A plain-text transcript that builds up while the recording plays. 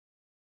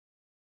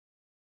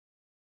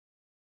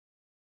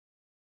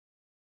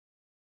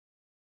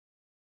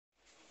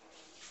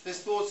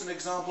This board's an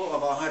example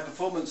of our high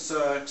performance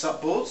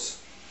SUP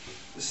boards.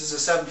 This is a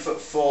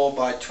 7'4"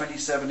 by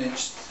 27"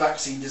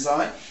 vaccine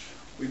design.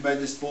 We made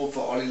this board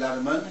for Ollie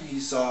Laddiman.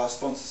 He's our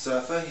sponsored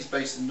surfer. He's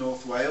based in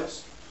North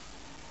Wales.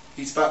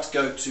 He's about to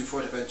go to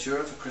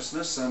Fuerteventura for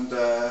Christmas, and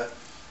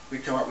we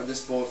come up with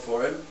this board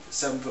for him.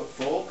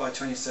 7'4" by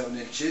 27"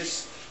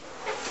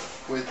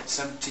 with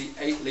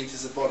 78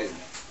 litres of volume.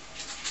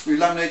 We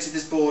laminated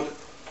this board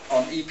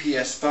on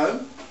EPS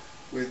foam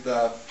with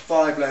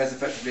 5 layers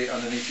effectively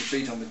underneath your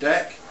feet on the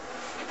deck,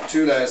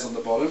 2 layers on the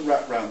bottom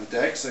wrapped around the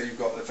deck, so you've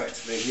got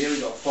effectively here we've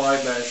got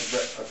 5 layers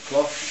of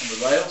cloth on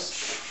the rails,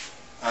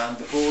 and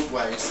the board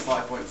weighs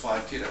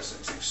 5.5 kilos, so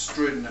it's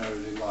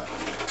extraordinarily light.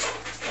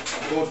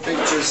 The board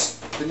features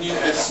the new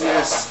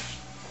FCS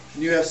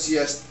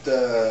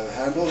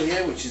handle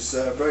here, which is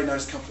a very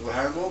nice comfortable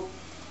handle.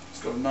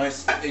 It's got a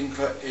nice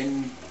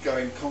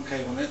in-going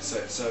concave on it, so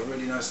it's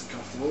really nice and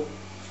comfortable.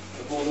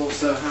 The board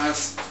also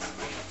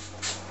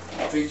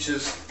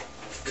features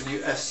the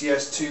new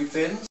FCS 2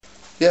 fins.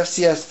 The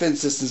FCS fin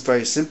system is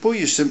very simple.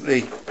 You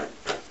simply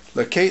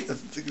locate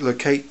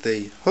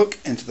the hook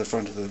into the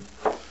front of the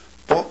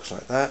box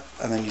like that,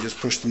 and then you just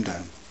push them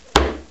down.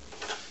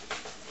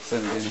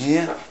 Send it in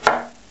here.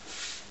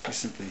 You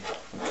simply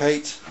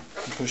locate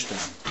and push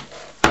down.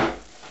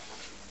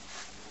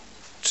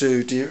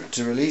 To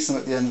release them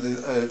at the end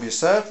of your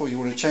surf, or you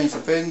want to change the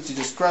fins, you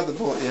just grab the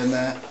ball at the end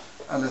there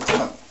and lift them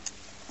up,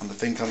 and the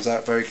fin comes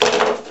out very quickly.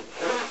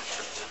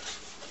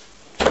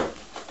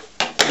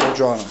 No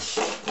drama.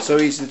 So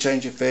easy to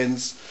change your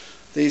fins.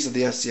 These are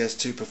the FCS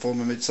 2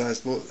 Performer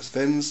mid-sized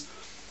fins.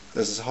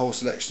 There's a whole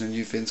selection of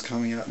new fins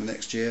coming out in the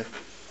next year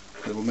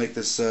that will make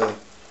this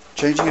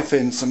changing a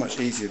fin so much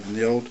easier than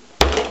the old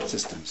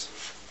systems.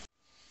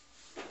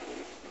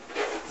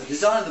 The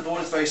design of the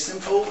board is very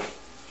simple.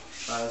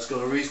 It's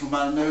got a reasonable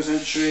amount of nose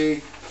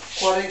entry,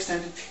 quite an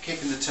extended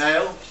kick in the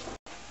tail.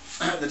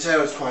 The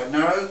tail is quite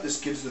narrow. This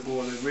gives the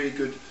board a really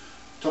good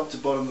top to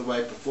bottom of the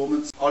wave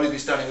performance. Ollie will be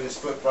standing with his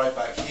foot right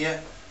back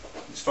here,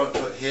 his front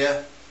foot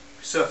here,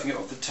 surfing it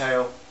off the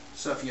tail,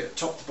 surfing it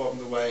top to bottom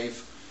of the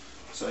wave.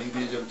 So he'll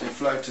be able to do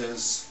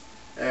floaters,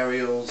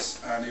 aerials,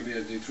 and he'll be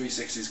able to do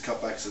 360s,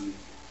 cutbacks, and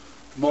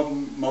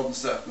modern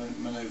surf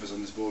manoeuvres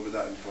on this board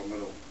without any problem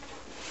at all.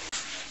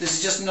 This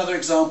is just another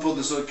example of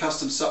the sort of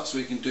custom SUPs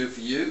we can do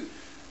for you.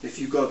 If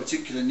you've got a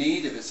particular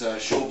need, if it's a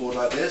short board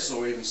like this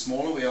or even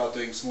smaller, we are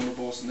doing smaller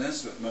boards than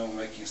this, but at the moment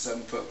we're making a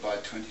 7' by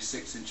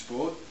 26"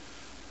 board.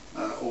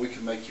 Or we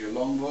can make you a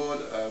long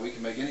board. We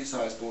can make any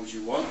size boards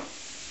you want.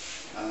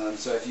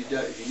 So if you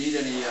need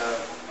any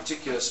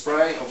particular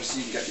spray,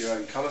 obviously you can get your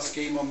own colour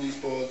scheme on these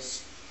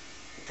boards.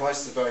 The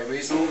prices are very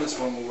reasonable. This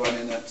one will run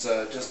in at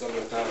just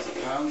under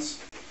 £1,000,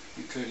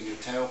 including a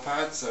tail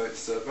pad, so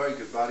it's a very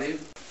good value.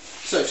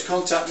 So to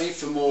contact me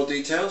for more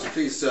details,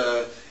 please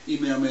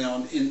email me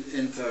on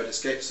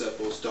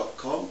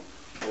info@escapesurfboards.com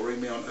or ring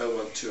me on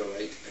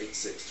 01208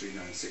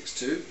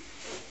 863962,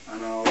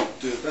 and I'll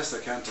do the best I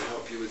can to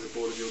help you with the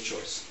board of your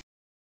choice.